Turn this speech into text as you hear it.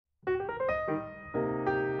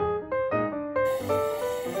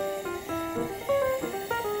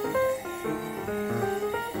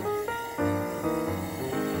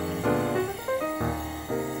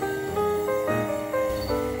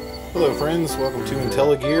Hello friends, welcome to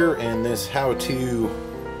InteliGear and this how to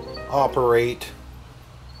operate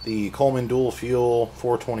the Coleman dual fuel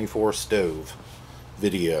 424 stove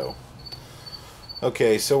video.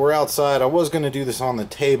 Okay, so we're outside. I was going to do this on the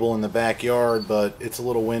table in the backyard, but it's a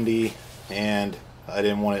little windy and I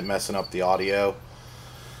didn't want it messing up the audio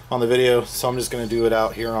on the video, so I'm just going to do it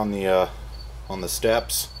out here on the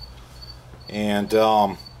steps. And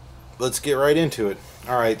let's get right into it.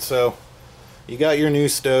 Alright, so you got your new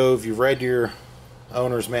stove, you've read your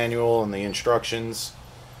owner's manual and the instructions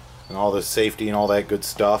and all the safety and all that good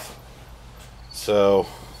stuff. So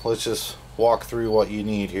let's just walk through what you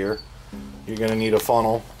need here. You're going to need a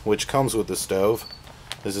funnel, which comes with the stove.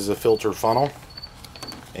 This is a filter funnel,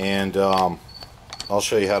 and I'll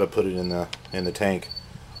show you how to put it in the tank.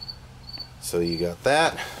 So you got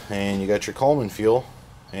that, and you got your Coleman fuel,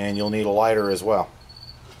 and you'll need a lighter as well.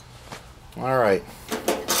 Alright,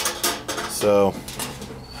 so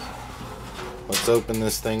let's open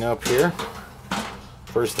this thing up here.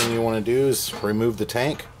 First thing you want to do is remove the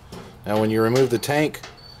tank. Now when you remove the tank,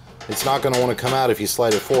 it's not going to want to come out if you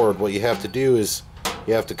slide it forward. What you have to do is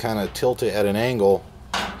you have to kind of tilt it at an angle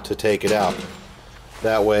to take it out.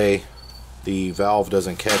 That way the valve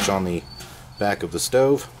doesn't catch on the back of the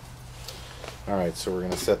stove. Alright, so we're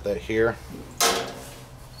going to set that here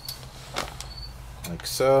like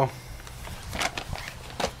so.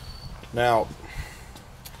 Now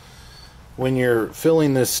when you're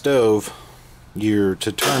filling this stove, you're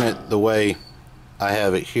to turn it the way I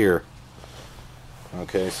have it here.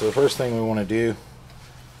 Okay, so the first thing we want to do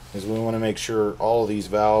is we want to make sure all of these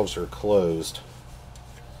valves are closed.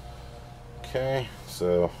 Okay,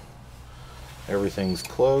 so everything's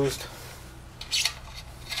closed.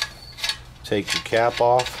 Take your cap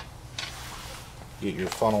off, get your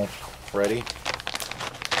funnel ready,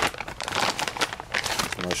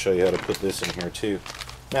 and I'll show you how to put this in here too.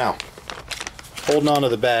 Now, holding on to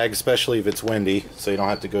the bag, especially if it's windy, so you don't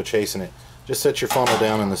have to go chasing it, just set your funnel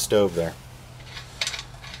down in the stove there.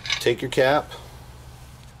 Take your cap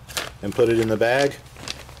and put it in the bag,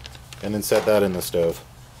 and then set that in the stove.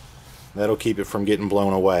 That'll keep it from getting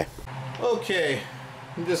blown away. Okay,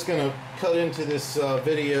 I'm just gonna cut into this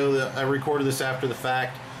video. That I recorded this after the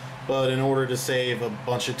fact, but in order to save a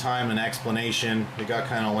bunch of time and explanation, it got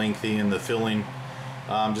kind of lengthy in the filling.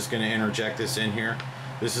 I'm just gonna interject this in here.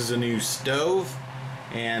 This is a new stove,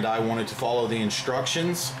 and I wanted to follow the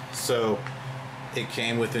instructions, so it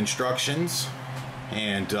came with instructions.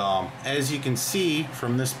 And as you can see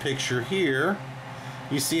from this picture here,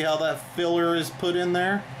 you see how that filler is put in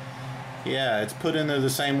there? Yeah, it's put in there the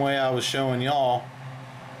same way I was showing y'all,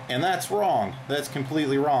 and that's wrong. That's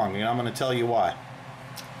completely wrong, and I'm going to tell you why.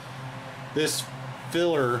 This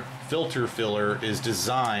filter filler is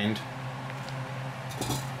designed,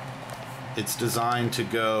 it's designed to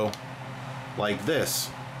go like this.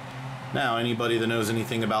 Now anybody that knows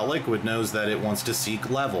anything about liquid knows that it wants to seek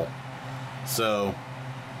level. So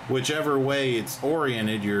whichever way it's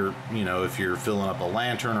oriented, you know, if you're filling up a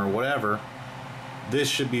lantern or whatever, this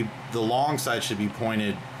should be, the long side should be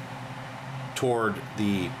pointed toward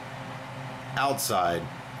the outside,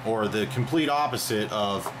 or the complete opposite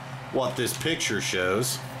of what this picture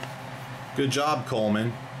shows. Good job,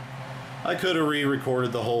 Coleman. I could have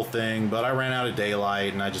re-recorded the whole thing, but I ran out of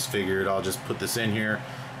daylight and I just figured I'll just put this in here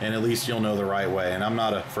and at least you'll know the right way. And I'm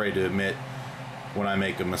not afraid to admit when I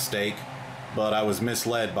make a mistake, but I was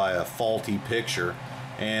misled by a faulty picture,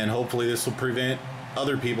 and hopefully this will prevent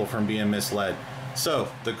other people from being misled. So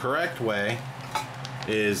the correct way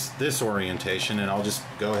is this orientation, and I'll just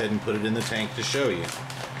go ahead and put it in the tank to show you.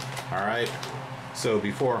 Alright, so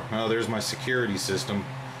before, oh, there's my security system.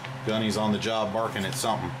 Gunny's on the job barking at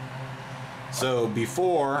something. So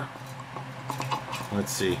before,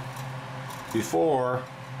 let's see, before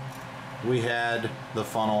we had the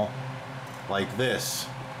funnel like this,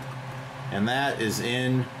 and that is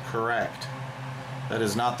incorrect. That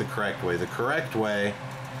is not the correct way. The correct way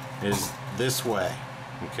is this way,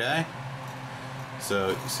 okay? So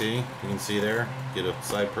you see, you can see there, get a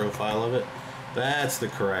side profile of it. That's the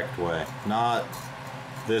correct way, not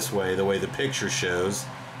this way, the way the picture shows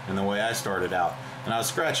and the way I started out. And I was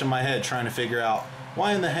scratching my head trying to figure out,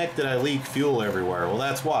 why in the heck did I leak fuel everywhere? Well,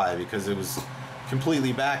 that's why, because it was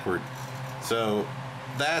completely backward. So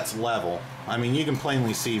that's level. I mean, you can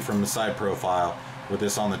plainly see from the side profile with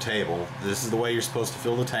this on the table, this is the way you're supposed to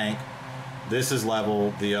fill the tank. This is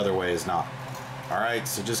level, the other way is not. Alright,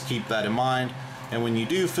 so just keep that in mind. And when you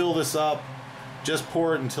do fill this up, just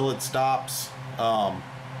pour it until it stops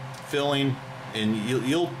filling, and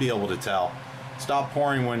you'll be able to tell. Stop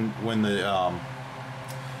pouring when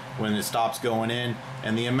it stops going in,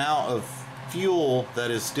 and the amount of fuel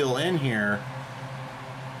that is still in here,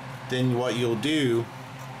 then what you'll do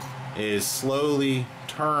is slowly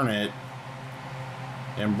turn it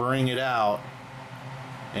and bring it out,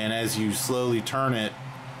 and as you slowly turn it,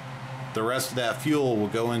 the rest of that fuel will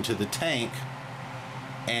go into the tank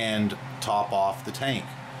and top off the tank.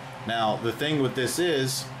 Now the thing with this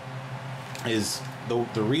is the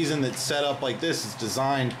reason that's set up like this is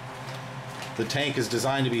designed, the tank is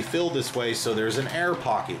designed to be filled this way so there's an air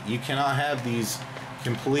pocket. You cannot have these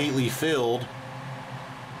completely filled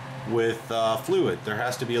with fluid. There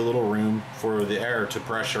has to be a little room for the air to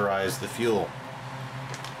pressurize the fuel.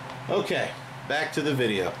 Okay, back to the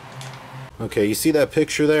video. Okay, you see that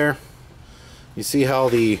picture there? You see how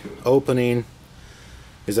the opening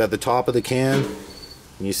is at the top of the can?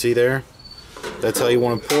 You see there? That's how you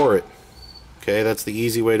want to pour it. Okay, that's the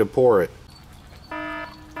easy way to pour it.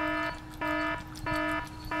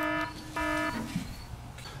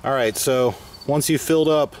 Alright, so once you've filled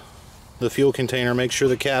up the fuel container, make sure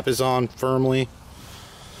the cap is on firmly.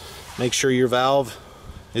 Make sure your valve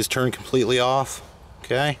is turned completely off.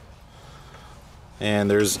 Okay?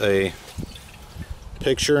 And there's a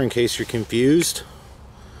picture in case you're confused.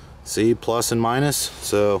 See, plus and minus.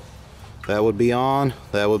 So that would be on,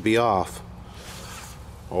 that would be off.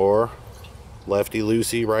 Or lefty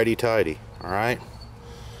loosey, righty tighty. Alright?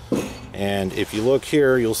 And if you look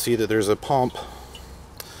here, you'll see that there's a pump.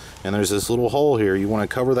 And there's this little hole here. You want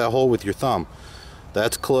to cover that hole with your thumb.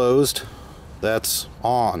 That's closed. That's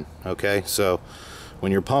on. Okay? So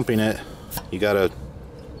when you're pumping it, you don't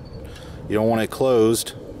want it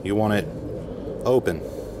closed. You want it open.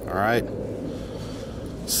 Alright?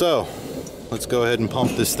 So let's go ahead and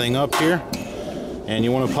pump this thing up here. And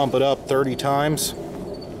you want to pump it up 30 times.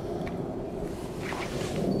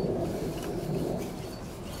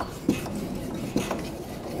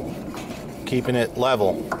 Keeping it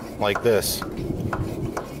level like this.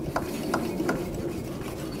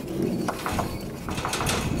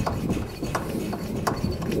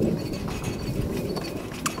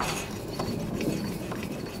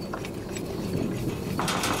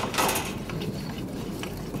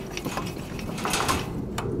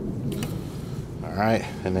 Alright,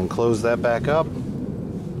 and then close that back up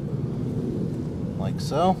like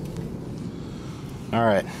so.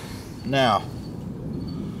 Alright, now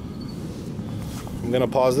I'm going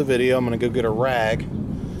to pause the video. I'm going to go get a rag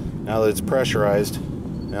now that it's pressurized,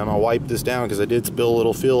 and I'm going to wipe this down because I did spill a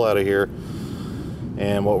little fuel out of here,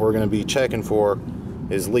 and what we're going to be checking for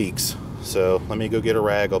is leaks. So let me go get a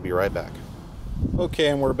rag. I'll be right back. Okay,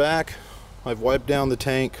 and we're back. I've wiped down the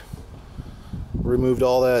tank, removed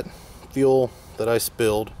all that fuel that I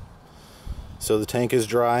spilled, so the tank is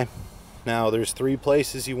dry. Now there's 3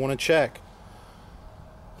 places you want to check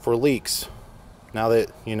for leaks. Now that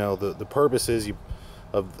you know the purpose is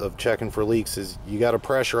of checking for leaks is you got to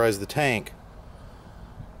pressurize the tank,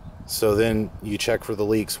 so then you check for the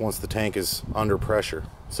leaks once the tank is under pressure.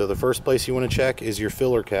 So the first place you want to check is your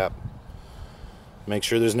filler cap. Make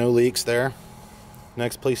sure there's no leaks there.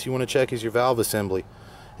 Next place you want to check is your valve assembly,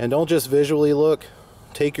 and don't just visually look,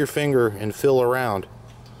 take your finger and feel around.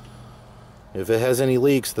 If it has any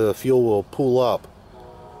leaks, the fuel will pool up.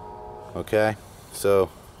 Okay, so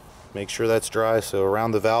make sure that's dry. So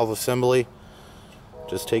around the valve assembly,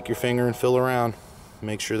 just take your finger and feel around.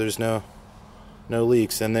 Make sure there's no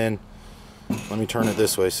leaks. And then let me turn it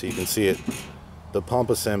this way so you can see it. The pump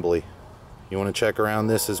assembly, you want to check around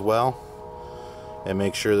this as well and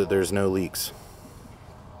make sure that there's no leaks.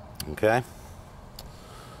 Okay,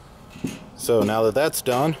 so now that that's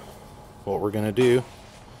done, what we're going to do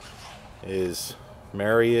is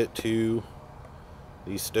marry it to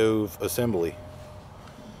the stove assembly.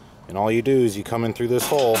 And all you do is you come in through this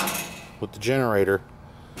hole with the generator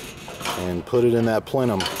and put it in that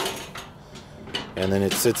plenum, and then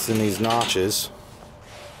it sits in these notches.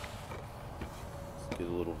 Get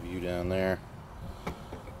a little view down there.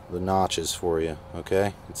 The notches for you,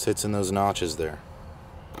 okay? It sits in those notches there.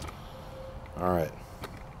 Alright.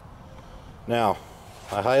 Now,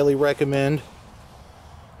 I highly recommend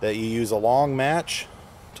that you use a long match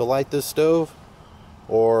to light this stove,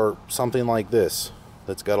 or something like this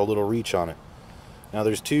that's got a little reach on it. Now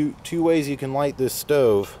there's two ways you can light this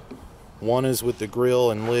stove. One is with the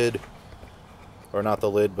grill and lid, or not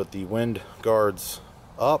the lid, but the wind guards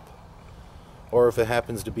up, or if it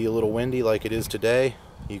happens to be a little windy like it is today,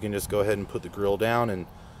 you can just go ahead and put the grill down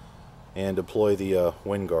and deploy the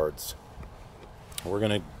wind guards. We're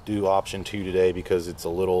going to do option 2 today because it's a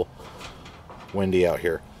little windy out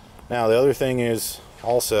here. Now the other thing is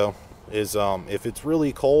also if it's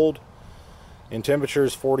really cold in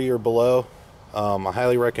temperatures 40 or below, I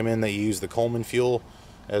highly recommend that you use the Coleman fuel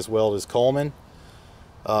as well as Coleman.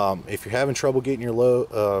 If you're having trouble getting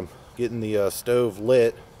your stove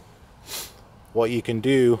lit, what you can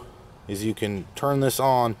do is you can turn this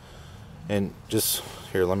on and just,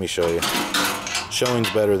 here, let me show you. Showing's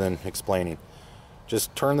better than explaining.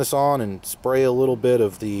 Just turn this on and spray a little bit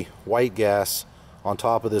of the white gas on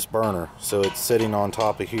top of this burner, so it's sitting on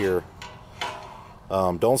top of here.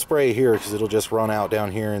 Don't spray it here because it'll just run out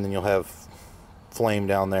down here and then you'll have flame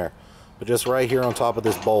down there. But just right here on top of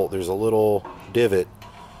this bolt, there's a little divot.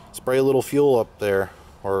 Spray a little fuel up there,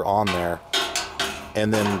 or on there,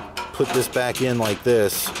 and then put this back in like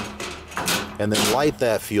this, and then light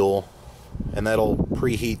that fuel, and that'll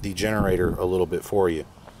preheat the generator a little bit for you.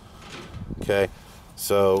 Okay,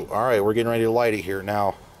 so alright, we're getting ready to light it here.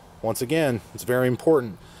 Now, once again, it's very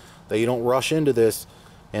important that you don't rush into this,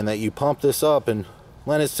 and that you pump this up and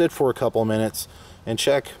let it sit for a couple minutes and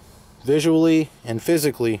check visually and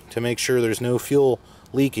physically to make sure there's no fuel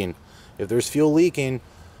leaking. If there's fuel leaking,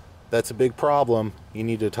 that's a big problem. You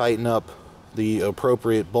need to tighten up the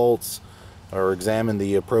appropriate bolts or examine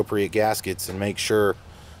the appropriate gaskets and make sure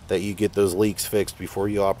that you get those leaks fixed before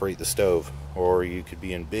you operate the stove, or you could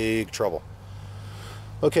be in big trouble.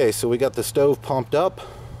 Okay, so we got the stove pumped up,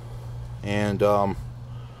 and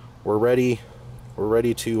we're ready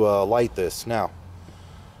to light this. Now,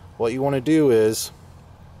 what you want to do is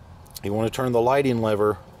you want to turn the lighting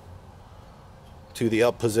lever to the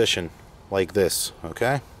up position like this,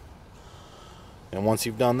 okay? And once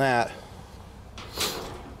you've done that,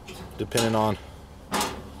 depending on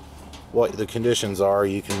what the conditions are,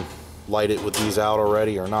 you can light it with these out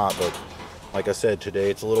already or not. But like I said,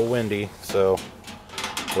 today it's a little windy, so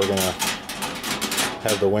we're gonna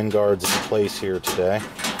have the wind guards in place here today.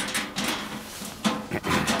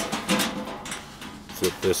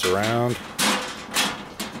 Flip this around.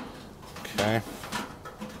 Okay,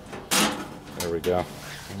 there we go.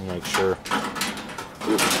 Make sure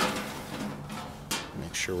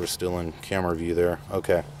we're still in camera view there.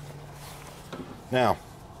 Okay, now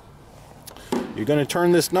you're going to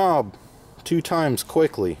turn this knob 2 times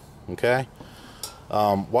quickly, okay,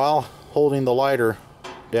 while holding the lighter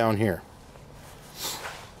down here.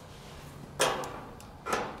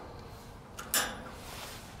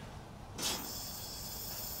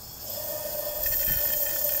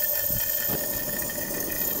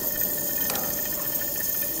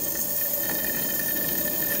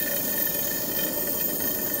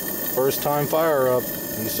 First time fire up,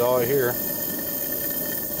 you saw it here.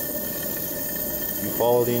 You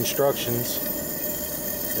follow the instructions,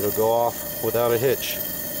 it'll go off without a hitch,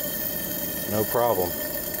 no problem.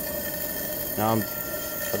 Now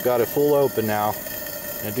I've got it full open now.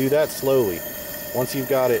 Now do that slowly. Once you've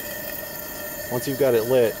got it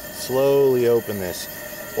lit, slowly open this.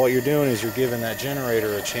 What you're doing is you're giving that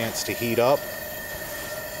generator a chance to heat up,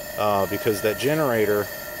 because that generator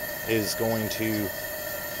is going to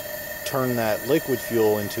turn that liquid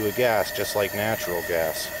fuel into a gas, just like natural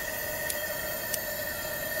gas.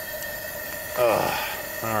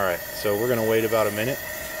 Alright, so we're going to wait about a minute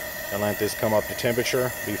and let this come up to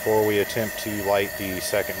temperature before we attempt to light the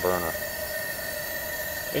second burner.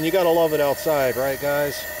 And you gotta love it outside, right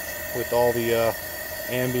guys? With all the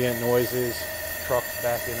ambient noises, trucks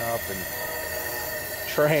backing up, and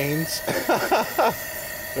trains.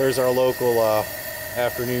 There's our local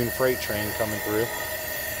afternoon freight train coming through.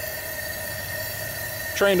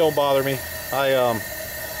 Train don't bother me.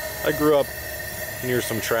 I grew up near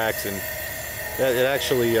some tracks, and it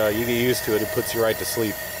actually, you get used to it. It puts you right to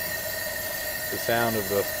sleep. The sound of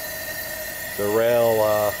the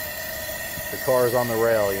rail, the cars on the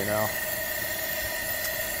rail, you know.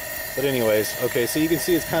 But anyways, okay, so you can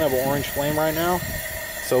see it's kind of an orange flame right now.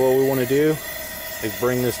 So what we want to do is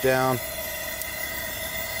bring this down,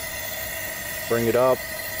 bring it up,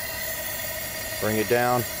 bring it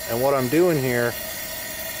down, and what I'm doing here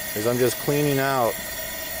is I'm just cleaning out.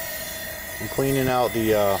 I'm cleaning out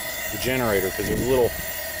the generator, because there's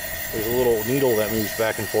a little needle that moves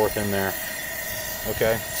back and forth in there.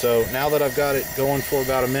 Okay, so now that I've got it going for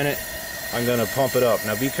about a minute, I'm going to pump it up.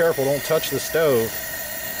 Now be careful, don't touch the stove,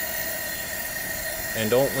 and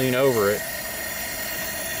don't lean over it.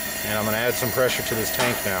 And I'm going to add some pressure to this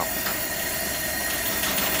tank now.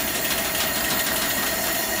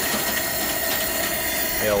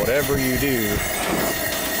 Yeah, whatever you do,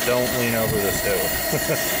 don't lean over the stove.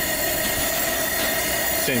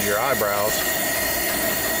 Send your eyebrows.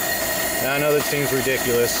 Now I know that seems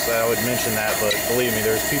ridiculous, I would mention that, but believe me,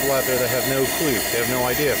 there's people out there that have no clue, they have no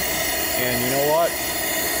idea. And you know what?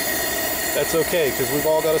 That's okay, because we've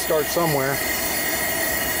all got to start somewhere.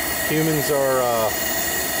 Humans are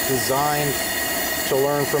designed to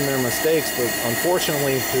learn from their mistakes, but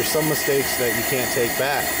unfortunately, there's some mistakes that you can't take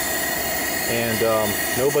back. And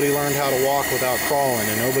nobody learned how to walk without crawling,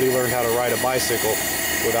 and nobody learned how to ride a bicycle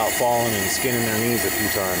without falling and skinning their knees a few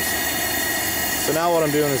times. So now what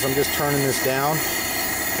I'm doing is I'm just turning this down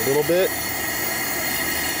a little bit.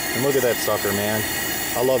 And look at that sucker, man.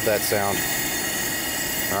 I love that sound.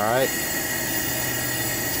 Alright.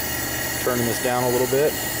 Turning this down a little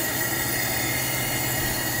bit.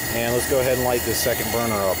 And let's go ahead and light this second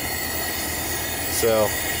burner up. So,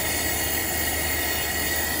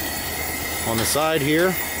 on the side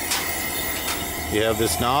here, you have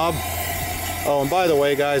this knob. Oh, and by the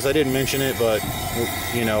way, guys, I didn't mention it, but,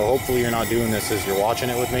 you know, hopefully you're not doing this as you're watching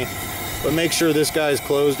it with me. But make sure this guy's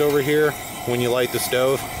closed over here when you light the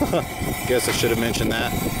stove. Guess I should have mentioned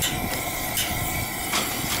that.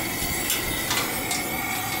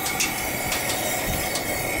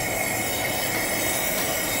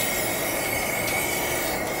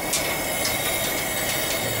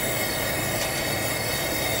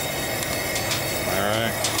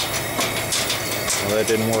 Alright. Well, that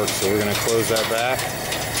didn't work, so we're going to close that back.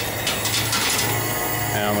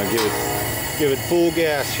 And I'm going to give it full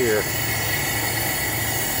gas here.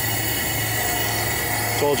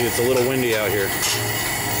 Told you it's a little windy out here.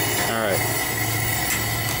 All right.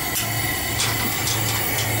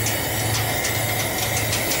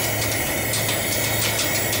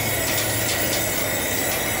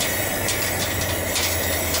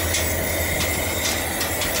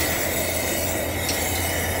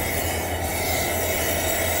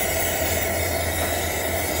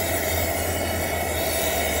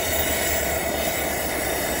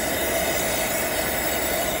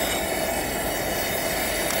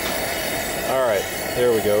 Alright,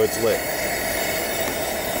 there we go, it's lit.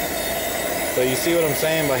 So you see what I'm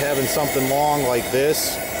saying by having something long like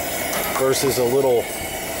this versus a little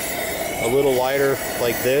lighter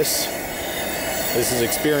like this? This is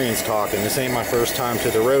experience talking. This ain't my first time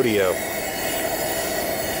to the rodeo.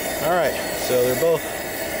 Alright, so they're both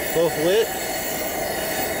lit.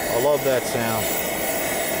 I love that sound.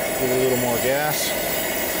 Give it a little more gas.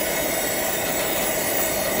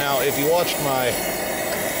 Now, if you watched my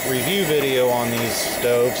review video on these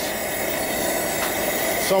stoves,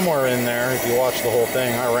 somewhere in there, if you watch the whole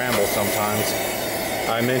thing, I ramble sometimes,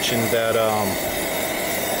 I mentioned that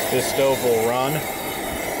this stove will run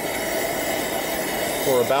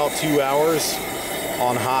for about 2 hours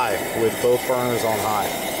on high, with both burners on high,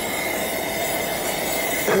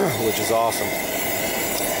 which is awesome.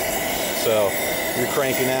 So you're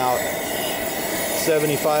cranking out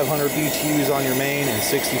 7,500 BTUs on your main and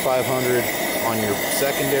 6,500 on your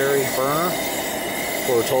secondary burner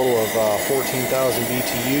for a total of 14,000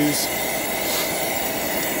 BTUs.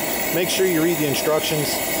 Make sure you read the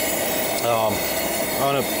instructions. I'm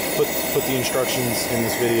going to put the instructions in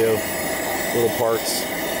this video, little parts.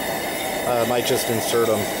 I might just insert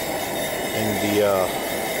them in the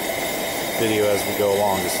video as we go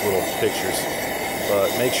along, just little pictures.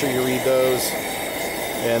 But make sure you read those.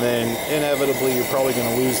 And then inevitably you're probably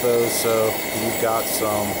going to lose those, so you've got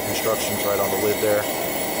some instructions right on the lid there.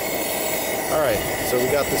 Alright, so we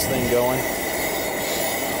got this thing going.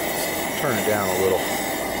 Let's turn it down a little.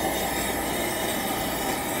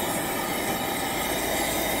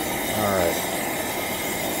 Alright.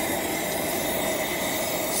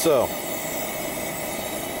 So,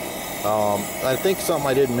 I think something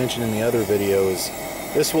I didn't mention in the other video is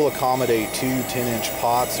this will accommodate 2 10-inch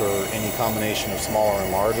pots or any combination of smaller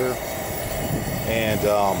and larger. And,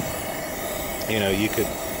 you know, you could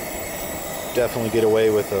definitely get away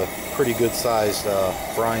with a pretty good sized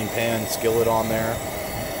frying pan skillet on there.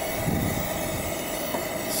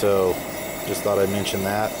 So, just thought I'd mention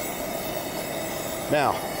that.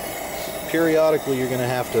 Now, periodically you're going to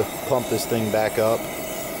have to pump this thing back up,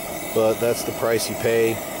 but that's the price you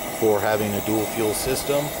pay for having a dual fuel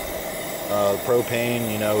system. Propane,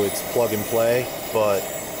 you know, it's plug and play, but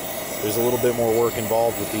there's a little bit more work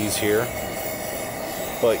involved with these here.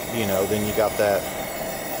 But, you know, then you got that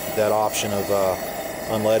option of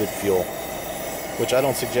unleaded fuel, which I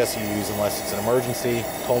don't suggest you use unless it's an emergency.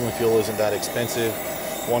 Coleman fuel isn't that expensive.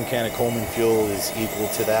 1 can of Coleman fuel is equal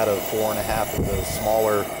to that of 4.5 of those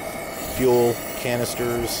smaller fuel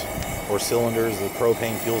canisters or cylinders, the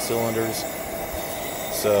propane fuel cylinders.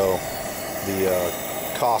 So the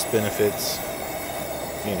cost benefits,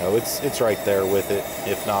 you know, it's right there with it,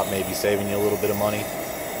 if not maybe saving you a little bit of money.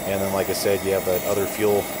 And then, like I said, you have that other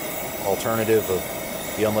fuel alternative of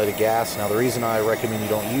the unleaded gas. Now, the reason I recommend you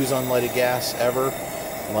don't use unleaded gas ever,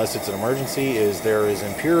 unless it's an emergency, is there is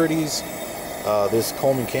impurities. This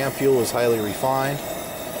Coleman camp fuel is highly refined,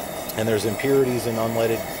 and there's impurities in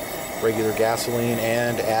unleaded regular gasoline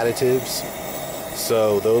and additives.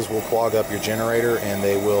 So those will clog up your generator, and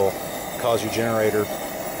they will cause your generator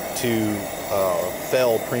to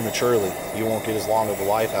fail prematurely. You won't get as long of a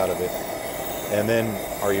life out of it. And then,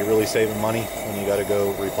 are you really saving money when you got to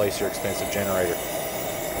go replace your expensive generator?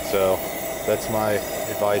 So that's my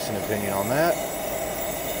advice and opinion on that.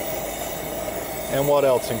 And what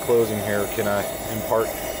else in closing here can I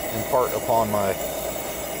impart upon my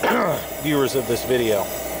viewers of this video?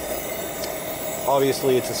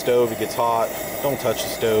 Obviously, it's a stove. It gets hot. Don't touch the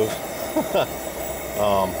stove.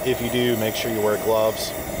 If you do, make sure you wear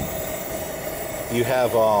gloves. You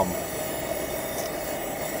have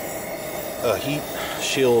a heat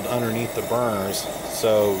shield underneath the burners,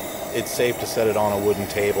 so it's safe to set it on a wooden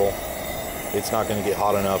table. It's not going to get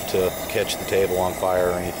hot enough to catch the table on fire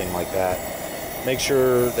or anything like that. Make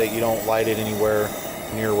sure that you don't light it anywhere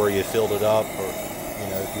near where you filled it up, or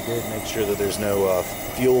if you did, make sure that there's no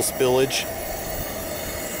fuel spillage.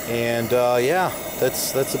 And yeah,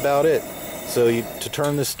 that's about it. So to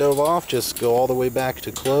turn this stove off, just go all the way back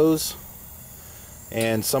to close,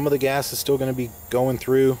 and some of the gas is still going to be going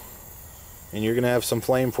through, and you're going to have some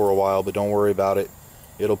flame for a while, but don't worry about it.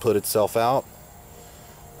 It'll put itself out.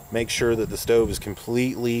 Make sure that the stove is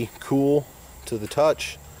completely cool to the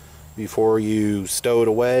touch before you stow it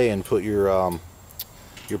away and put your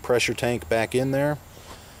pressure tank back in there.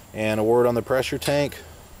 And a word on the pressure tank: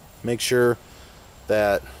 make sure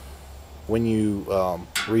that when you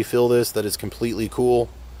refill this, that it's completely cool.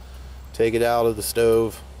 Take it out of the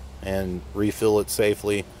stove and refill it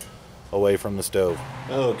safely away from the stove.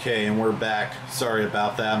 Okay, and we're back. Sorry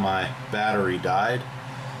about that, my battery died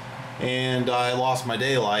and I lost my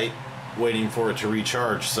daylight waiting for it to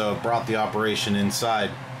recharge, so I brought the operation inside.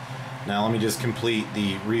 Now let me just complete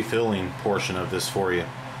the refilling portion of this for you.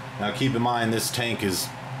 Now keep in mind, this tank is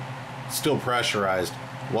still pressurized.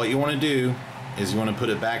 What you want to do is you want to put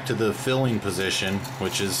it back to the filling position,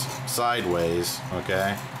 which is sideways,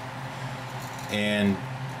 okay? And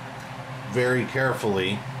very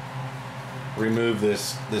carefully remove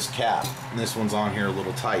this cap. And this one's on here a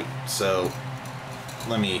little tight, so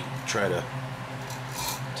let me try to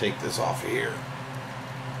take this off of here.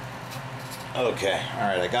 Okay,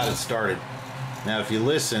 alright, I got it started. Now if you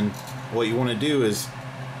listen, what you want to do is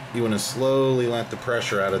you want to slowly let the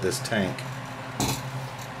pressure out of this tank.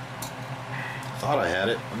 Thought I had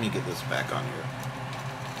it. Let me get this back on here.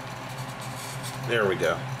 There we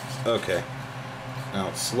go. Okay.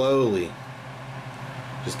 Now slowly,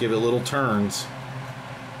 just give it little turns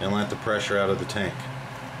and let the pressure out of the tank.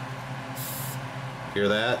 Hear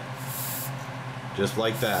that? Just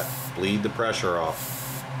like that. Bleed the pressure off.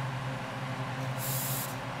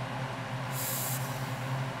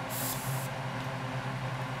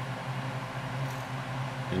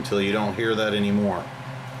 Until you don't hear that anymore.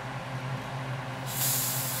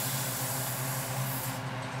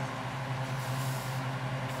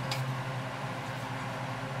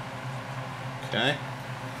 Okay.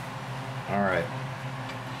 All right.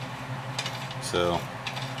 So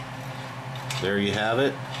there you have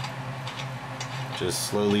it. Just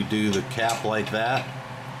slowly do the cap like that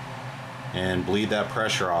and bleed that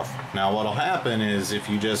pressure off. Now what'll happen is, if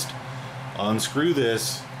you just unscrew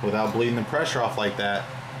this without bleeding the pressure off like that,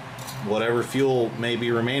 whatever fuel may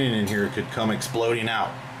be remaining in here could come exploding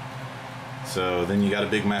out. So then you got a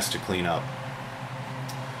big mess to clean up.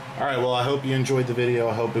 Alright, well, I hope you enjoyed the video.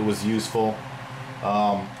 I hope it was useful.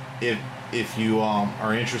 If you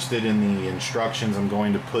are interested in the instructions, I'm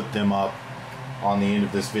going to put them up on the end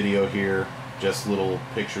of this video here. Just little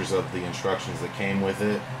pictures of the instructions that came with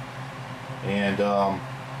it. And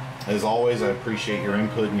as always, I appreciate your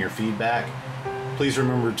input and your feedback. Please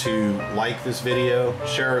remember to like this video,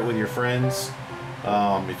 share it with your friends.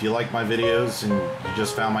 If you like my videos and you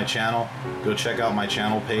just found my channel, go check out my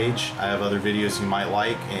channel page. I have other videos you might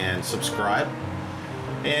like, and subscribe.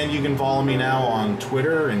 And you can follow me now on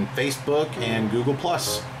Twitter and Facebook and Google+.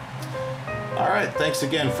 Alright, thanks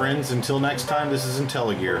again, friends. Until next time, this is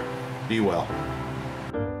InteliGear. Be well.